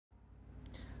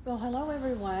Well, hello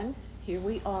everyone. Here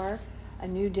we are, a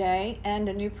new day and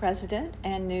a new president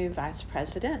and new vice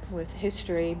president with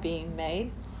history being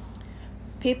made.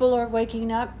 People are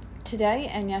waking up today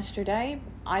and yesterday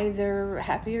either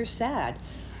happy or sad.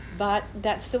 But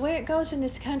that's the way it goes in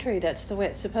this country. That's the way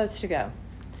it's supposed to go.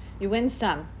 You win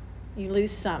some, you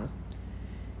lose some.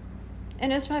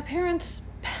 And as my parents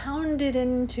pounded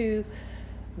into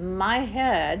my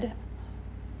head,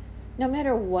 no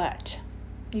matter what,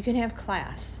 you can have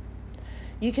class.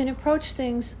 You can approach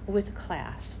things with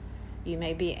class. You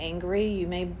may be angry, you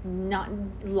may not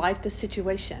like the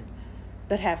situation,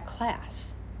 but have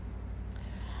class.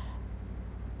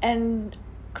 And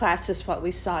class is what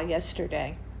we saw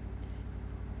yesterday.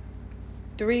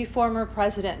 3 former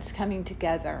presidents coming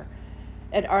together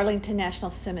at Arlington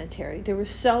National Cemetery. There were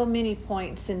so many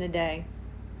points in the day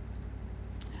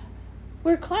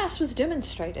where class was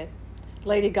demonstrated.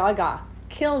 Lady Gaga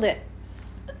killed it.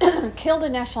 Killed the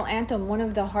national anthem, one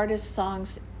of the hardest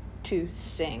songs to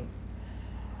sing.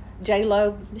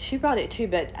 J-Lo, she brought it too,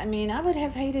 but I mean, I would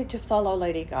have hated to follow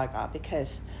Lady Gaga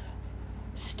because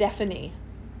Stephanie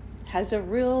has a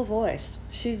real voice.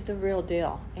 She's the real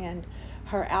deal. And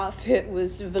her outfit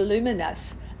was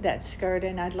voluminous, that skirt,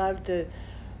 and I loved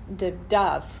the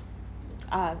dove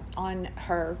on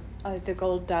her, the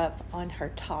gold dove on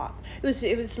her top.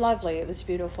 It was lovely. It was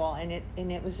beautiful, and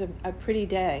it was a pretty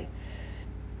day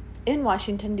in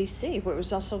Washington D.C., where it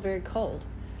was also very cold.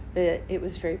 But it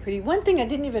was very pretty. One thing I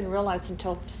didn't even realize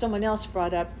until someone else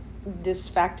brought up this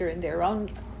factor in their own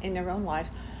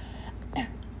life.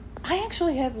 I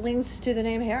actually have links to the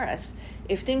name Harris.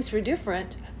 If things were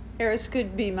different, Harris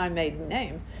could be my maiden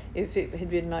name. If it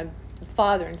had been my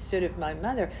father instead of my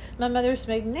mother's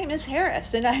maiden name is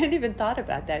Harris, and I hadn't even thought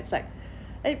about that. It's like,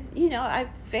 I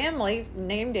family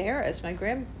named Harris. My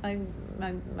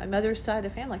mother's side of the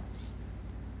family.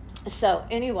 So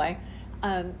anyway,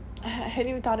 I hadn't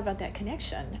even thought about that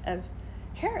connection of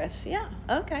Harris. Yeah,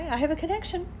 okay, I have a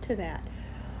connection to that.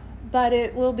 But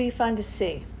it will be fun to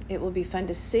see. It will be fun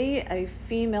to see a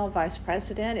female vice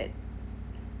president.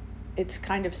 It's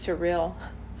kind of surreal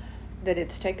that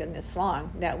it's taken this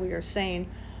long, that we are saying,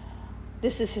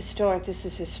 this is historic, this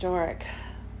is historic.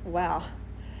 Wow.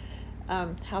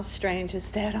 How strange is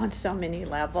that on so many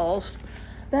levels?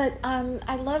 But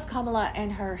I love Kamala and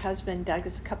her husband, Doug,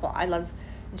 as a couple. I love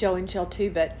Joe and Jill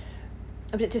too, but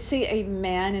to see a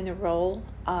man in the role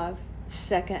of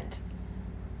second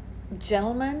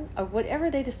gentleman, or whatever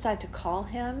they decide to call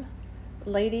him,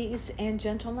 ladies and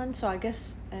gentlemen, so I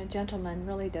guess gentleman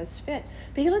really does fit.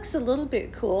 But he looks a little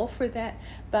bit cool for that.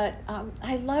 But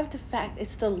I love the fact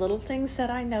it's the little things that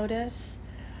I notice.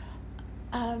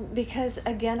 Because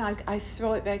again, I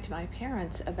throw it back to my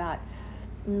parents about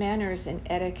manners and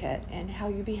etiquette and how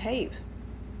you behave.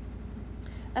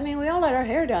 I mean, we all let our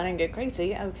hair down and get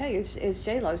crazy. Okay, as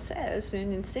J-Lo says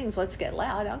and sings, let's get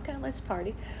loud. Okay, let's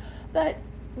party. But,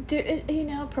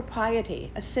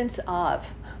 propriety, a sense of.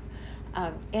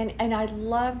 And I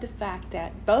love the fact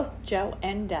that both Joe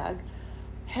and Doug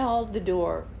held the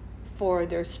door for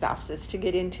their spouses to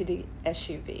get into the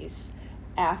SUVs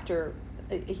after,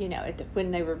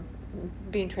 when they were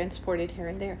being transported here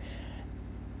and there.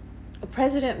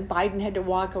 President Biden had to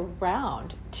walk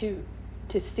around to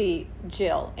see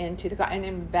Jill into the car, and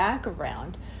then back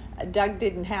around. Doug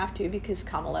didn't have to because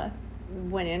Kamala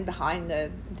went in behind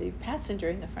the passenger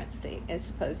in the front seat,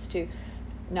 as opposed to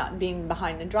not being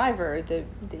behind the driver.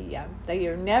 They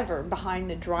are never behind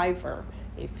the driver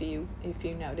if you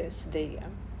notice the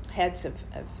heads of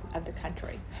the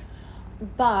country.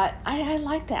 But I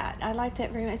like that. I like that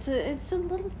very much. It's the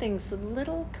little things, the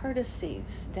little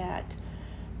courtesies that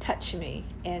touch me,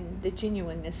 and the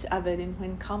genuineness of it. And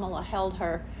when Kamala held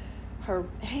her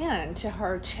hand to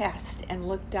her chest and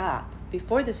looked up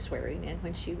before the swearing in,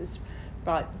 when she was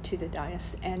brought to the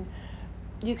dais, and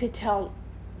you could tell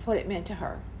what it meant to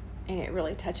her, and it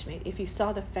really touched me. If you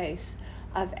saw the face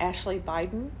of Ashley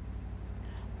Biden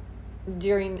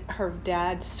during her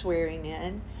dad's swearing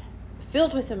in,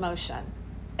 filled with emotion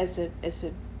as a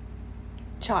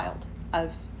child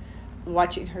of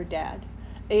watching her dad.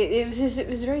 It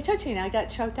was very touching. I got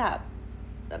choked up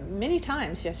many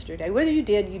times yesterday. Whether you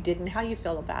did, you didn't, how you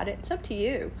feel about it, it's up to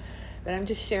you. But I'm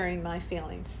just sharing my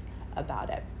feelings about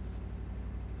it.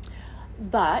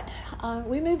 But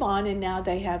we move on, and now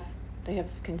they have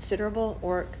considerable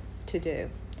work to do,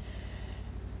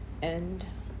 and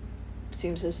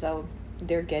seems as though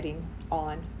they're getting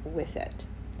on with it.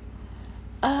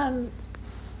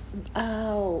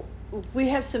 Oh, we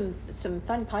have some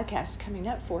fun podcasts coming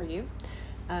up for you.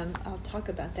 I'll talk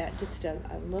about that just a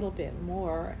little bit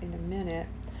more in a minute.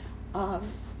 Um,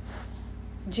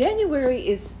 January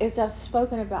is, as I've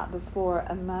spoken about before,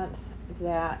 a month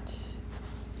that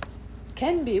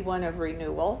can be one of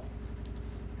renewal.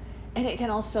 And it can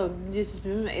also just,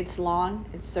 it's long,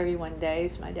 it's 31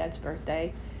 days. My dad's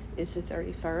birthday is the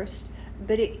 31st.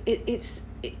 But it's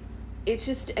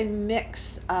just a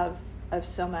mix of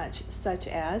so much, such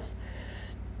as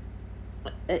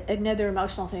another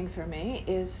emotional thing for me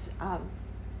is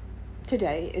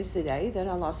today is the day that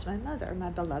I lost my mother, my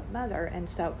beloved mother. And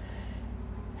so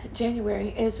January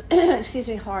is, excuse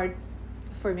me, hard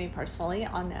for me personally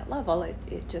on that level.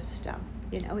 It just,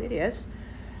 it is.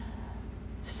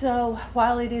 So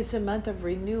while it is a month of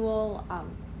renewal,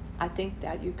 I think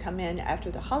that you come in after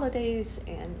the holidays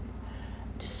and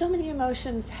just so many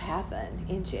emotions happen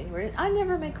in January. I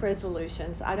never make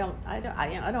resolutions. I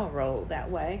don't roll that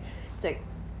way. It's like,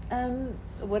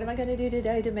 what am I going to do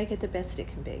today to make it the best it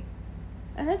can be?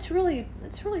 And that's really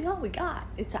all we got.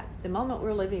 It's like the moment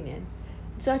we're living in.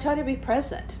 So I try to be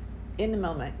present in the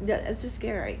moment. This is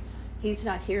Gary. He's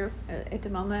not here at the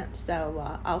moment,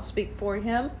 so I'll speak for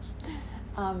him.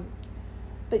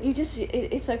 But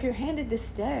it's like you're handed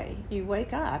this day. You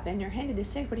wake up and you're handed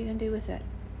this day. What are you going to do with it?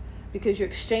 Because you're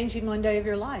exchanging one day of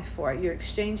your life for it. You're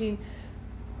exchanging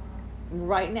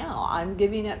right now. I'm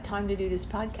giving up time to do this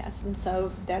podcast. And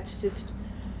so that's just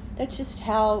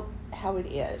how it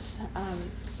is.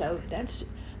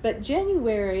 But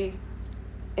January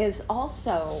is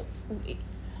also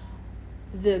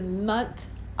the month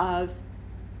of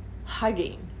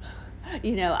hugging.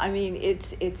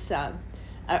 It's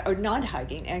or not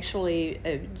hugging. Actually,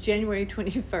 January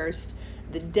 21st,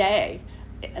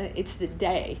 it's the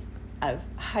day of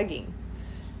hugging.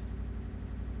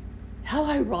 How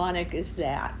ironic is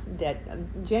that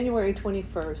January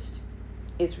 21st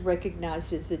is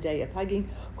recognized as the day of hugging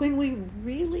when we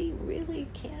really, really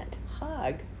can't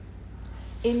hug.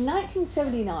 In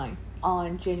 1979,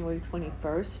 on January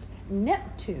 21st,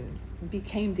 Neptune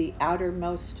became the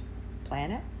outermost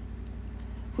planet,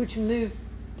 which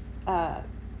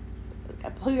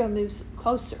Pluto moves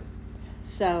closer.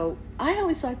 So I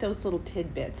always like those little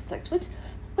tidbits. It's like,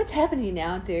 what's happening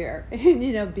out there,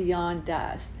 beyond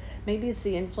us? Maybe it's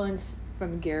the influence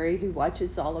from Gary, who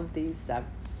watches all of these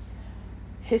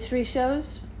history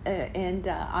shows, and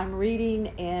I'm reading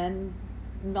and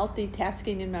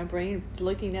multitasking in my brain,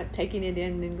 looking up, taking it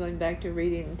in, and going back to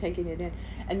reading and taking it in.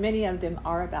 And many of them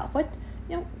are about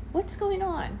what's going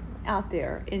on out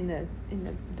there in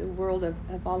the world of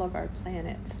all of our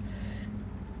planets.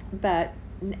 But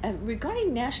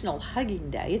regarding National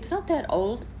Hugging Day, it's not that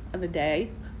old of a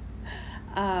day.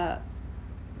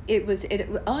 It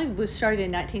only was started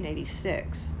in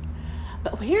 1986.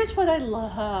 But here's what I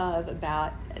love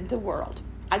about the world.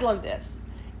 I love this.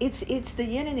 It's the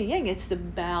yin and the yang. It's the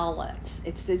balance.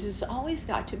 There's always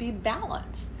got to be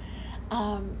balance.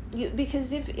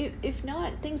 Because if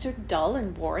not, things are dull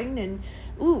and boring, and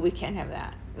we can't have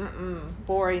that.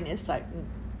 Boring is like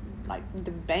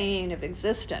the bane of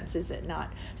existence, is it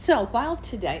not? So while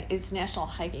today is National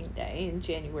Hugging Day in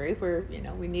January, where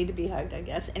we need to be hugged, I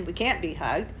guess, and we can't be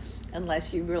hugged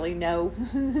unless you really know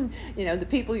the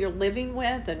people you're living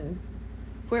with and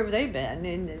wherever they've been,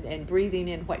 and breathing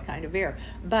in what kind of air.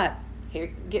 But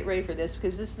here, get ready for this,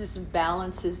 because this just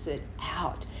balances it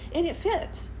out, and it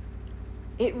fits.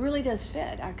 It really does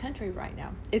fit our country right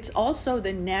now. It's also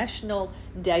the National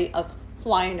Day of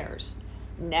Whiners.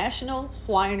 National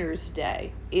Whiners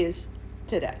Day is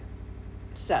today.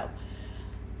 So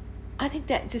I think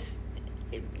that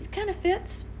it kind of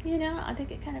fits, I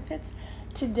think it kind of fits.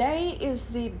 Today is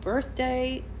the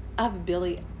birthday of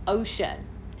Billy Ocean.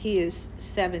 He is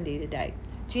 70 today.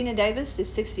 Gina Davis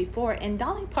is 64, and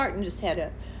Dolly Parton just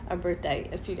had a birthday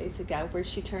a few days ago where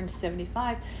she turned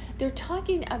 75. They're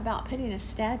talking about putting a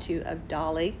statue of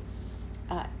Dolly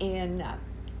in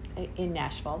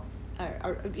Nashville.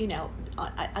 I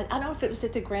don't know if it was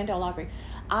at the Grand Ole Opry.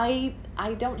 I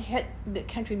don't hit the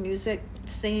country music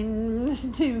scene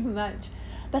too much,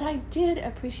 but I did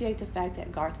appreciate the fact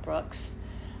that Garth Brooks.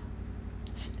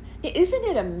 Isn't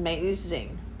it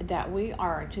amazing that we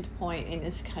are to the point in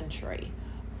this country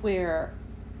where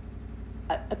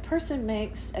a person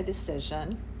makes a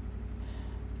decision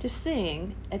to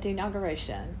sing at the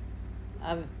inauguration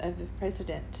of a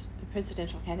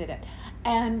presidential candidate,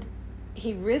 and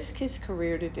he risked his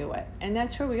career to do it? And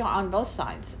that's where we are on both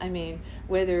sides. I mean,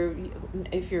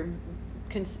 if you're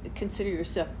consider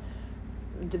yourself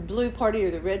the blue party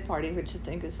or the red party, which I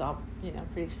think is all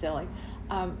pretty silly,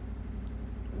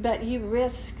 but you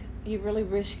really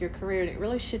risk your career, and it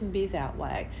really shouldn't be that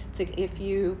way. It's like, if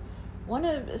you want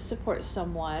to support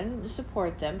someone,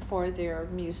 support them for their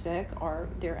music or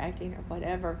their acting or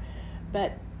whatever,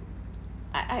 but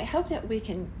I hope that we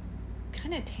can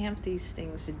kind of tamp these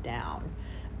things down.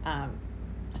 Um,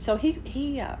 so he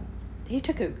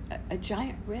took a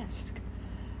giant risk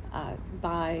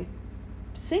by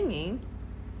singing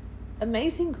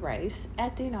Amazing Grace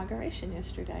at the inauguration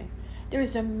yesterday.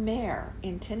 There's a mayor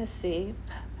in Tennessee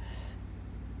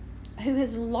who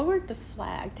has lowered the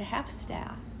flag to half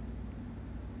staff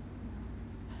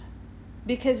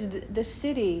because the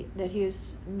city that he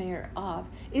is mayor of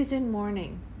is in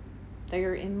mourning. They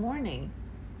are in mourning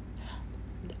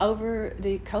over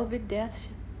the COVID deaths,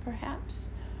 perhaps.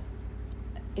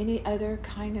 Any other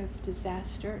kind of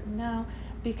disaster? No,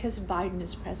 because Biden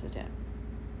is president.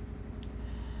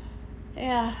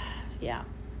 Yeah, yeah,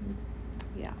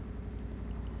 yeah.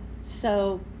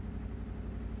 So,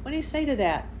 what do you say to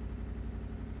that?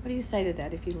 What do you say to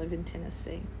that if you live in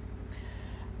Tennessee?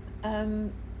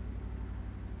 Um,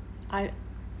 I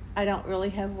I don't really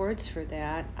have words for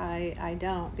that. I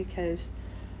don't, because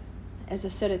as I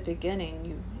said at the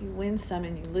beginning, you win some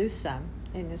and you lose some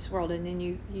in this world, and then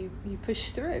you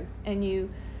push through, and you're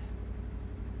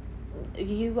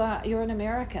an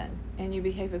American and you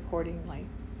behave accordingly,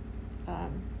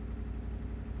 um,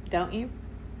 don't you?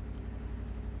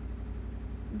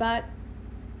 But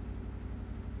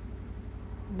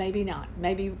maybe not.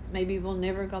 Maybe we'll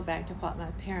never go back to what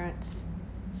my parents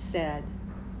said.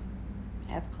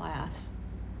 Have class.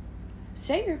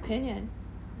 State your opinion.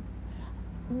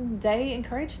 They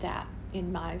encourage that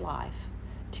in my life,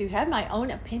 to have my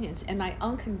own opinions and my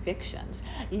own convictions.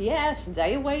 Yes,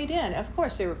 they weighed in. Of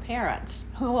course, they were parents.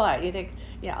 What you think?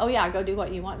 Yeah. Oh yeah, go do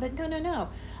what you want. But no.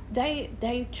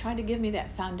 They tried to give me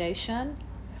that foundation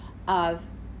of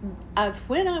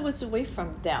when I was away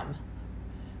from them,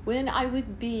 when I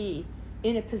would be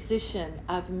in a position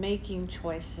of making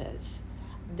choices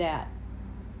that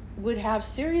would have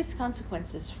serious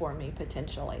consequences for me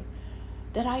potentially,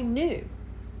 that I knew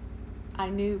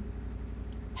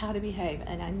how to behave,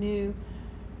 and I knew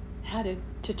how to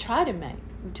try to make,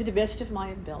 to the best of my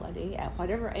ability, at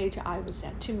whatever age I was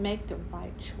at, to make the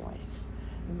right choice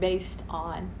based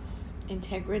on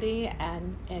integrity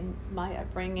and my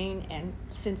upbringing and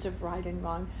sense of right and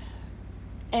wrong.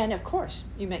 And of course,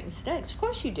 you make mistakes. Of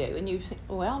course you do. And you think,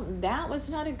 well, that was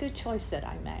not a good choice that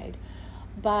I made.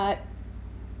 But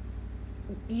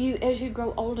as you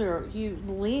grow older, you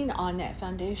lean on that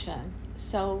foundation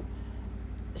so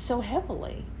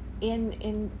heavily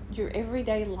in your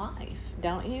everyday life,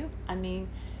 don't you? I mean,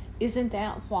 isn't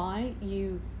that why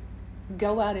you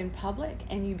go out in public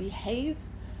and you behave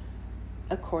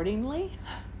accordingly?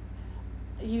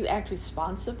 You act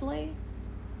responsibly?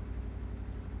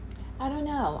 I don't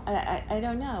know. I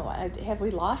don't know. Have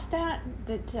we lost that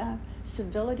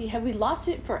civility? Have we lost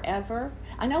it forever?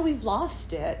 I know we've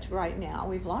lost it right now.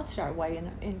 We've lost our way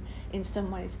in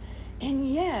some ways,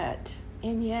 and yet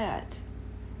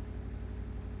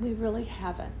we really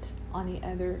haven't. On the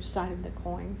other side of the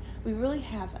coin, we really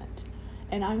haven't,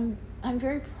 and I'm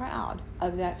very proud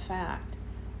of that fact,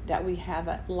 that we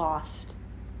haven't lost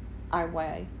our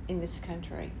way in this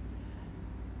country.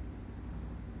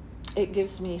 It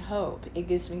gives me hope. It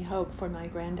gives me hope for my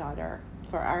granddaughter,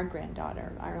 for our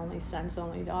granddaughter, our only son's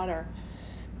only daughter.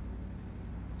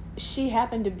 She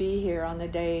happened to be here on the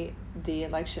day the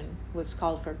election was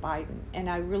called for Biden, and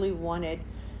I really wanted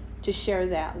to share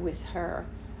that with her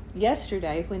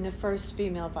yesterday when the first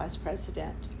female vice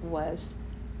president was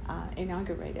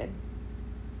inaugurated.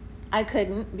 I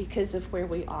couldn't, because of where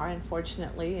we are,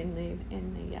 unfortunately, in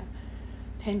the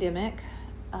pandemic,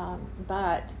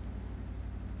 but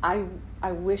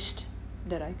I wished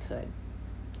that I could,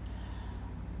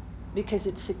 because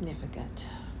it's significant.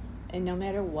 And no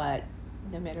matter what,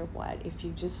 if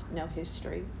you just know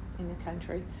history in the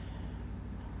country,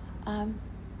 um,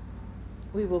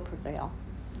 we will prevail.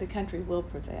 The country will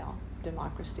prevail.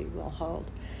 Democracy will hold.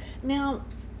 Now,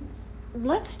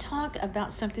 let's talk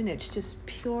about something that's just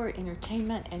pure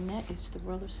entertainment, and that is the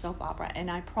world of soap opera.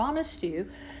 And I promised you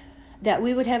that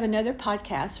we would have another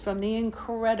podcast from the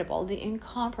incredible, the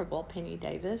incomparable Penny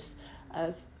Davis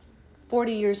of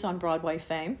 40 years on Broadway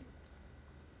fame,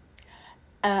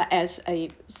 as a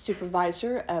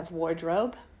supervisor of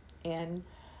wardrobe. And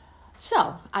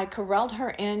so I corralled her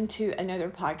into another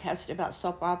podcast about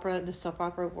soap opera, the soap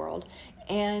opera world.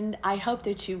 And I hope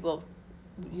that you will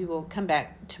come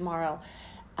back tomorrow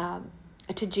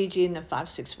to Gigi in the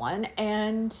 561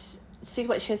 and see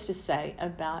what she has to say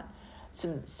about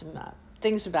some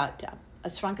things about a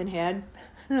shrunken head.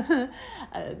 The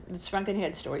shrunken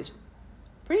head story is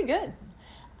pretty good.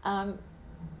 Um,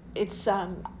 it's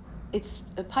a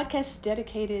podcast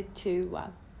dedicated to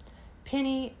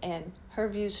Penny and her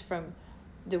views from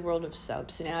the world of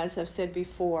soaps. Now, as I've said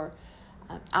before,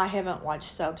 I haven't watched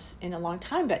soaps in a long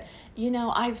time, but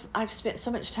I've spent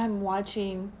so much time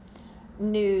watching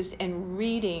news and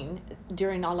reading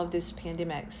during all of this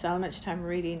pandemic. So much time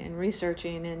reading and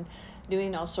researching and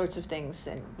doing all sorts of things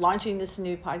and launching this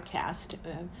new podcast,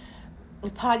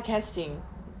 podcasting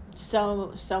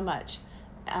so much.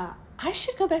 I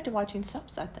should go back to watching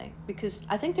soaps, I think, because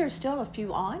I think there's still a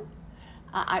few on.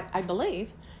 I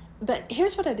believe. But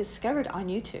here's what I discovered on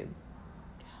YouTube.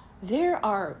 There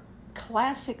are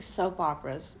classic soap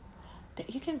operas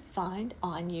that you can find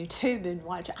on YouTube and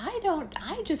watch.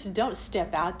 I just don't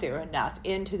step out there enough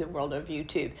into the world of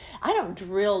YouTube. I don't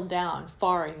drill down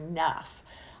far enough.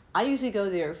 I usually go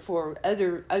there for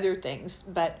other things,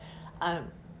 but I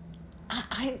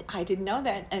didn't know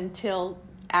that until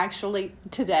actually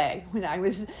today when I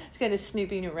was kind of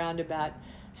snooping around about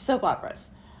soap operas.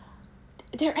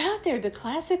 They're out there, the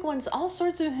classic ones, all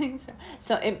sorts of things.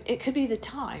 So it could be the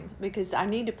time, because I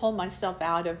need to pull myself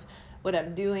out of what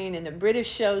I'm doing and the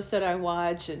British shows that I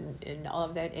watch and all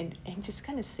of that, and just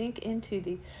kind of sink into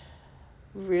the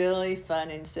really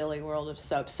fun and silly world of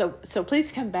soap. So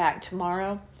please come back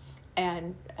tomorrow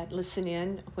and listen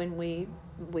in when we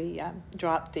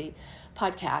drop the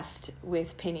podcast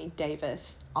with Penny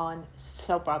Davis on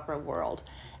Soap Opera World.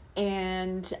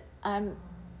 And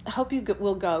I hope you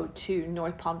will go to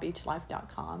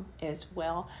northpalmbeachlife.com as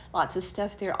well. Lots of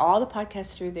stuff there. All the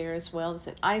podcasts are there, as well as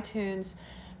at iTunes,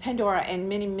 Pandora, and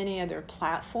many other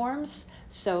platforms.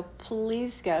 So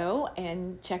please go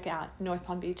and check out North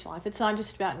Palm Beach Life. It's not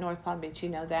just about North Palm Beach. You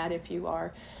know that if you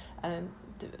are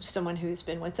someone who's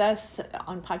been with us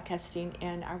on podcasting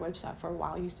and our website for a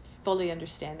while, you fully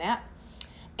understand that.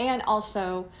 And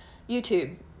also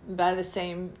YouTube by the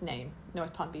same name,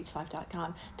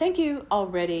 northpalmbeachlife.com. Thank you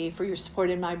already for your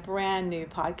support in my brand new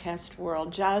podcast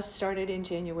world. Just started in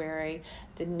January,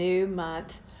 the new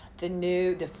month,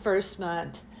 the first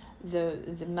month,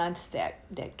 the month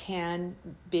that can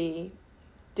be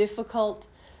difficult.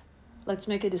 Let's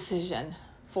make a decision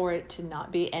for it to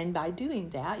not be. And by doing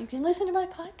that, you can listen to my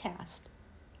podcast.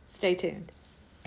 Stay tuned.